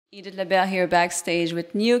Edith Labelle here backstage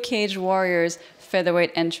with new Cage Warriors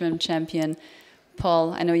featherweight interim champion.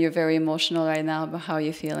 Paul, I know you're very emotional right now, but how are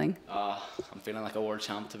you feeling? I'm feeling like a world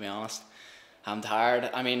champ, to be honest. I'm tired.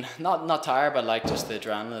 I mean, not tired, but like just the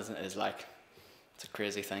adrenaline is like, it's a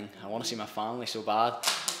crazy thing. I want to see my family so bad,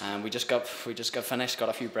 and we just got finished, got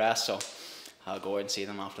a few breaths, so I'll go out and see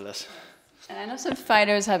them after this. And I know some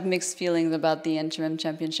fighters have mixed feelings about the interim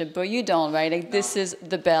championship, but you don't, right? Like, this is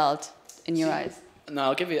the belt in your eyes.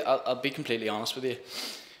 No, I'll be completely honest with you.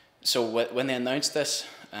 So when they announced this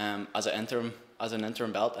as an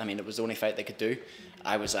interim belt, I mean, it was the only fight they could do.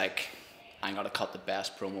 I was like, I'm gonna cut the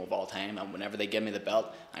best promo of all time, and whenever they give me the belt,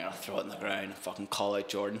 I'm gonna throw it in the ground and fucking call out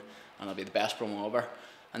Jordan, and it'll be the best promo ever.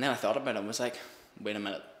 And then I thought about it and was like, wait a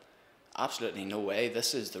minute, absolutely no way.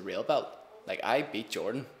 This is the real belt. Like, I beat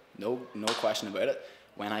Jordan, no question about it.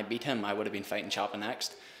 When I beat him, I would have been fighting Choppa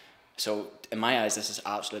next. So in my eyes, this is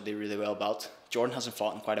absolutely really well built. Jordan hasn't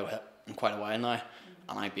fought in quite a while now,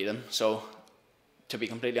 and I beat him. So to be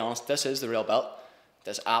completely honest, this is the real belt.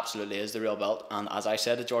 This absolutely is the real belt. And as I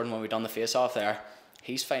said to Jordan when we done the face-off there,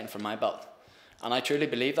 he's fighting for my belt, and I truly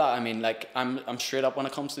believe that. I mean, like, I'm straight up when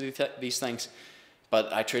it comes to these things,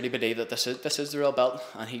 but I truly believe that this is the real belt,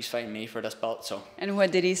 and he's fighting me for this belt. So. And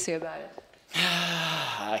what did he say about it?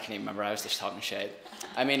 I can't even remember. I was just talking shit.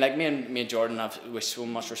 I mean, like, me and Jordan have so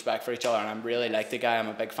much respect for each other, and I'm really like the guy. I'm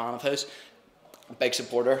a big fan of his, big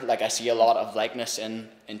supporter. Like, I see a lot of likeness in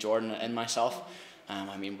Jordan and in myself.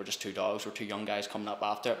 I mean, we're just two dogs. We're two young guys coming up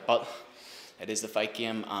after it, but it is the fight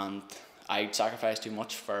game, and I'd sacrifice too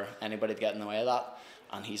much for anybody to get in the way of that.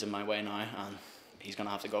 And he's in my way now, and he's gonna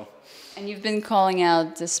have to go. And you've been calling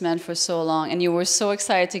out this man for so long, and you were so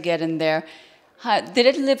excited to get in there. Did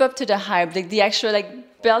it live up to the hype? Like, the actual,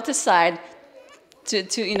 like, belt aside,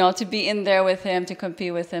 to be in there with him, to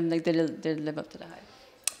compete with him, like, did it live up to the hype?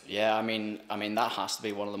 Yeah, I mean that has to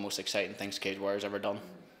be one of the most exciting things Cage Warriors ever done.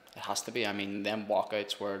 It has to be. I mean, them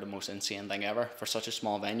walkouts were the most insane thing ever for such a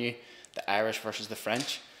small venue. The Irish versus the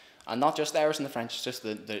French, and not just the Irish and the French, just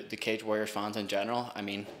the Cage Warriors fans in general. I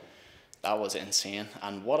mean, that was insane,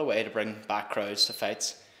 and what a way to bring back crowds to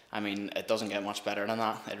fights. I mean, it doesn't get much better than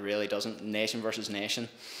that. It really doesn't. Nation versus nation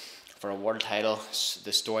for a world title.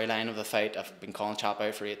 The storyline of the fight, I've been calling Chop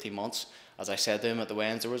out for 18 months. As I said to him at the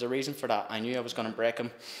weigh-ins, there was a reason for that. I knew I was going to break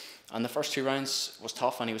him. And the first 2 rounds was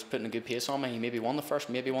tough, and he was putting a good pace on me. He maybe won the first,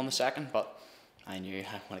 maybe won the second, but I knew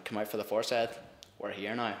when it came out for the fourth set, we're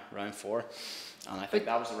here now, round 4. And I think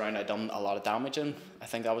that was the round I done a lot of damage in. I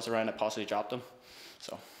think that was the round I possibly dropped him.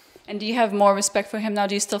 So. And do you have more respect for him now?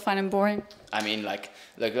 Do you still find him boring? I mean, like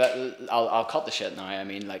I'll cut the shit now. I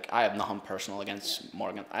mean, like, I have nothing personal against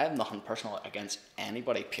Morgan. I have nothing personal against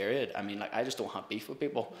anybody, period. I mean, like, I just don't have beef with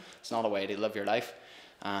people. It's not a way to live your life.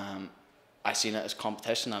 I seen it as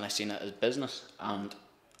competition, and I seen it as business, and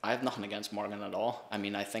I have nothing against Morgan at all. I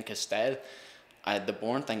mean, I think his style, the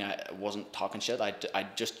boring thing, I wasn't talking shit. I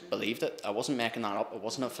just believed it. I wasn't making that up. It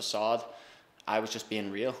wasn't a facade. I was just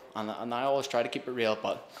being real, and I always try to keep it real,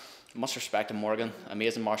 but much respect to Morgan,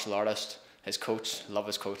 amazing martial artist, his coach, love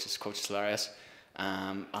his coach is hilarious,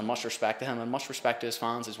 and much respect to him, and much respect to his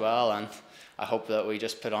fans as well, and I hope that we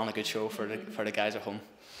just put on a good show for the guys at home.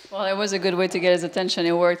 Well, it was a good way to get his attention.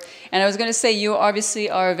 It worked. And I was going to say, you obviously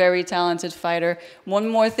are a very talented fighter. One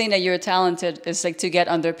more thing that you're talented is, like, to get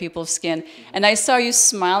under people's skin. And I saw you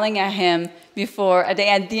smiling at him before, at the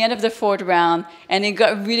end of the 4th round, and it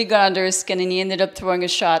really got under his skin, and he ended up throwing a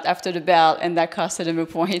shot after the bell, and that costed him a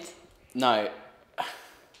point. Now,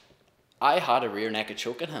 I had a rear naked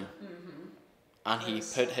choke at him, and he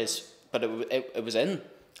put his, but it was in,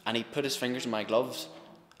 and he put his fingers in my gloves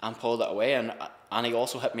and pulled it away, and he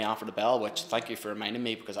also hit me after the bell, which, thank you for reminding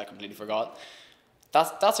me, because I completely forgot.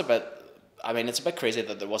 That's a bit, I mean, it's a bit crazy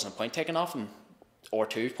that there wasn't a point taken off him, or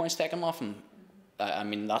 2 points taken off him. I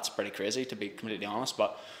mean, that's pretty crazy, to be completely honest,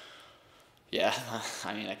 but yeah,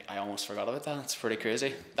 I mean, I almost forgot about that. It's pretty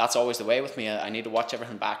crazy. That's always the way with me. I need to watch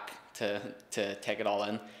everything back to take it all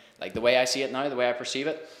in. Like, the way I see it now, the way I perceive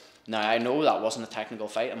it. Now, I know that wasn't a technical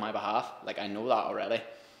fight on my behalf. Like, I know that already.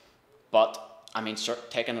 But I mean,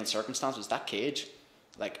 taken in circumstances, that cage,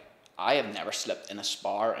 like, I have never slipped in a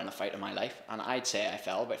spar in a fight in my life, and I'd say I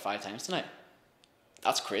fell about 5 times tonight.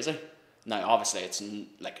 That's crazy. Now, obviously,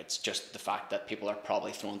 it's just the fact that people are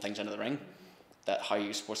probably throwing things into the ring, that how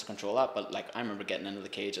you're supposed to control that. But, like, I remember getting into the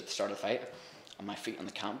cage at the start of the fight, and my feet on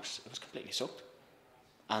the canvas, it was completely soaked.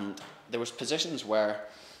 And there was positions where,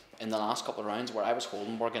 in the last couple of rounds, where I was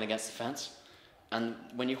holding Morgan against the fence. And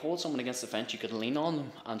when you hold someone against the fence, you could lean on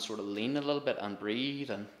them and sort of lean a little bit and breathe.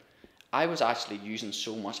 And I was actually using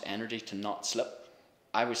so much energy to not slip.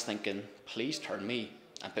 I was thinking, please turn me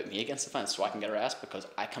and put me against the fence so I can get a rest, because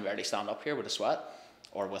I can barely stand up here with the sweat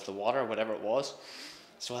or with the water or whatever it was.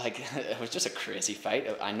 So like it was just a crazy fight.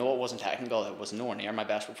 I know it wasn't technical, it was nowhere near my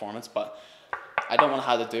best performance, but I don't know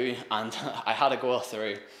how to do, and I had to go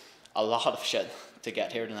through a lot of shit to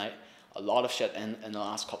get here tonight. A lot of shit in the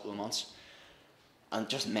last couple of months. And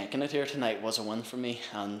just making it here tonight was a win for me,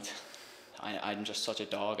 and I'm just such a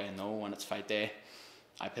dog. I know when it's fight day,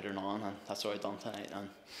 I put it on, and that's what I've done tonight, and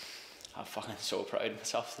I'm fucking so proud of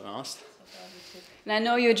myself, to be honest. And I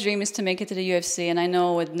know your dream is to make it to the UFC, and I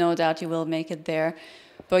know with no doubt you will make it there.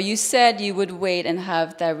 But you said you would wait and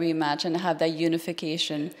have that rematch and have that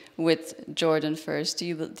unification with Jordan first. Do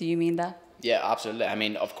you mean that? Yeah, absolutely. I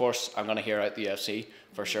mean, of course, I'm going to hear out the UFC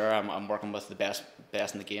for sure. I'm working with the best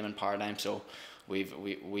in the game in Paradigm, so we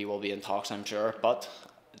will be in talks, I'm sure. But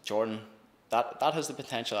Jordan, that has the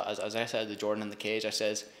potential. As I said to Jordan in the cage, I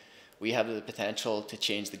says we have the potential to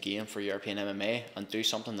change the game for European MMA and do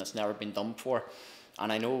something that's never been done before.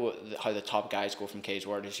 And I know how the top guys go from Cage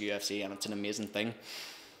Warriors to UFC, and it's an amazing thing.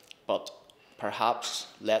 But perhaps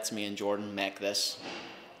let's me and Jordan make this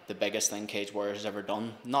the biggest thing Cage Warriors has ever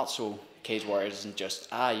done. Not so Cage Warriors isn't just,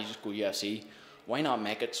 you just go UFC. Why not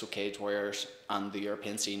make it so Cage Warriors and the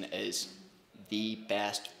European scene is the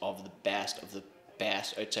best of the best of the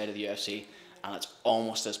best outside of the UFC, and it's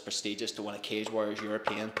almost as prestigious to win a Cage Warriors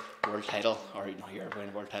European world title, or not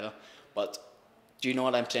European world title. But do you know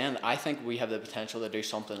what I'm saying? I think we have the potential to do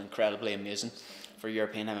something incredibly amazing for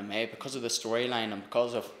European MMA because of the storyline and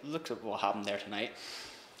because of, look at what happened there tonight.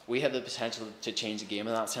 We have the potential to change the game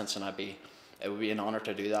in that sense, and it would be an honour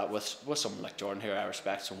to do that with someone like Jordan, who I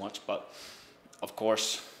respect so much. But of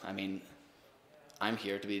course, I mean, I'm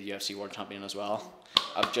here to be the UFC World Champion as well.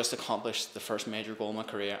 I've just accomplished the first major goal in my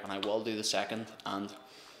career, and I will do the second. And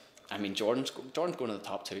I mean, Jordan's going to the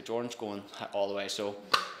top two. Jordan's going all the way. So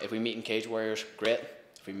if we meet in Cage Warriors, great.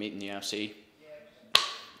 If we meet in the UFC,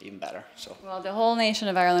 even better. So well, the whole nation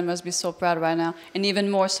of Ireland must be so proud right now, and even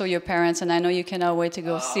more so your parents. And I know you cannot wait to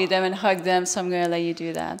go see them and hug them. So I'm going to let you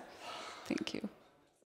do that. Thank you.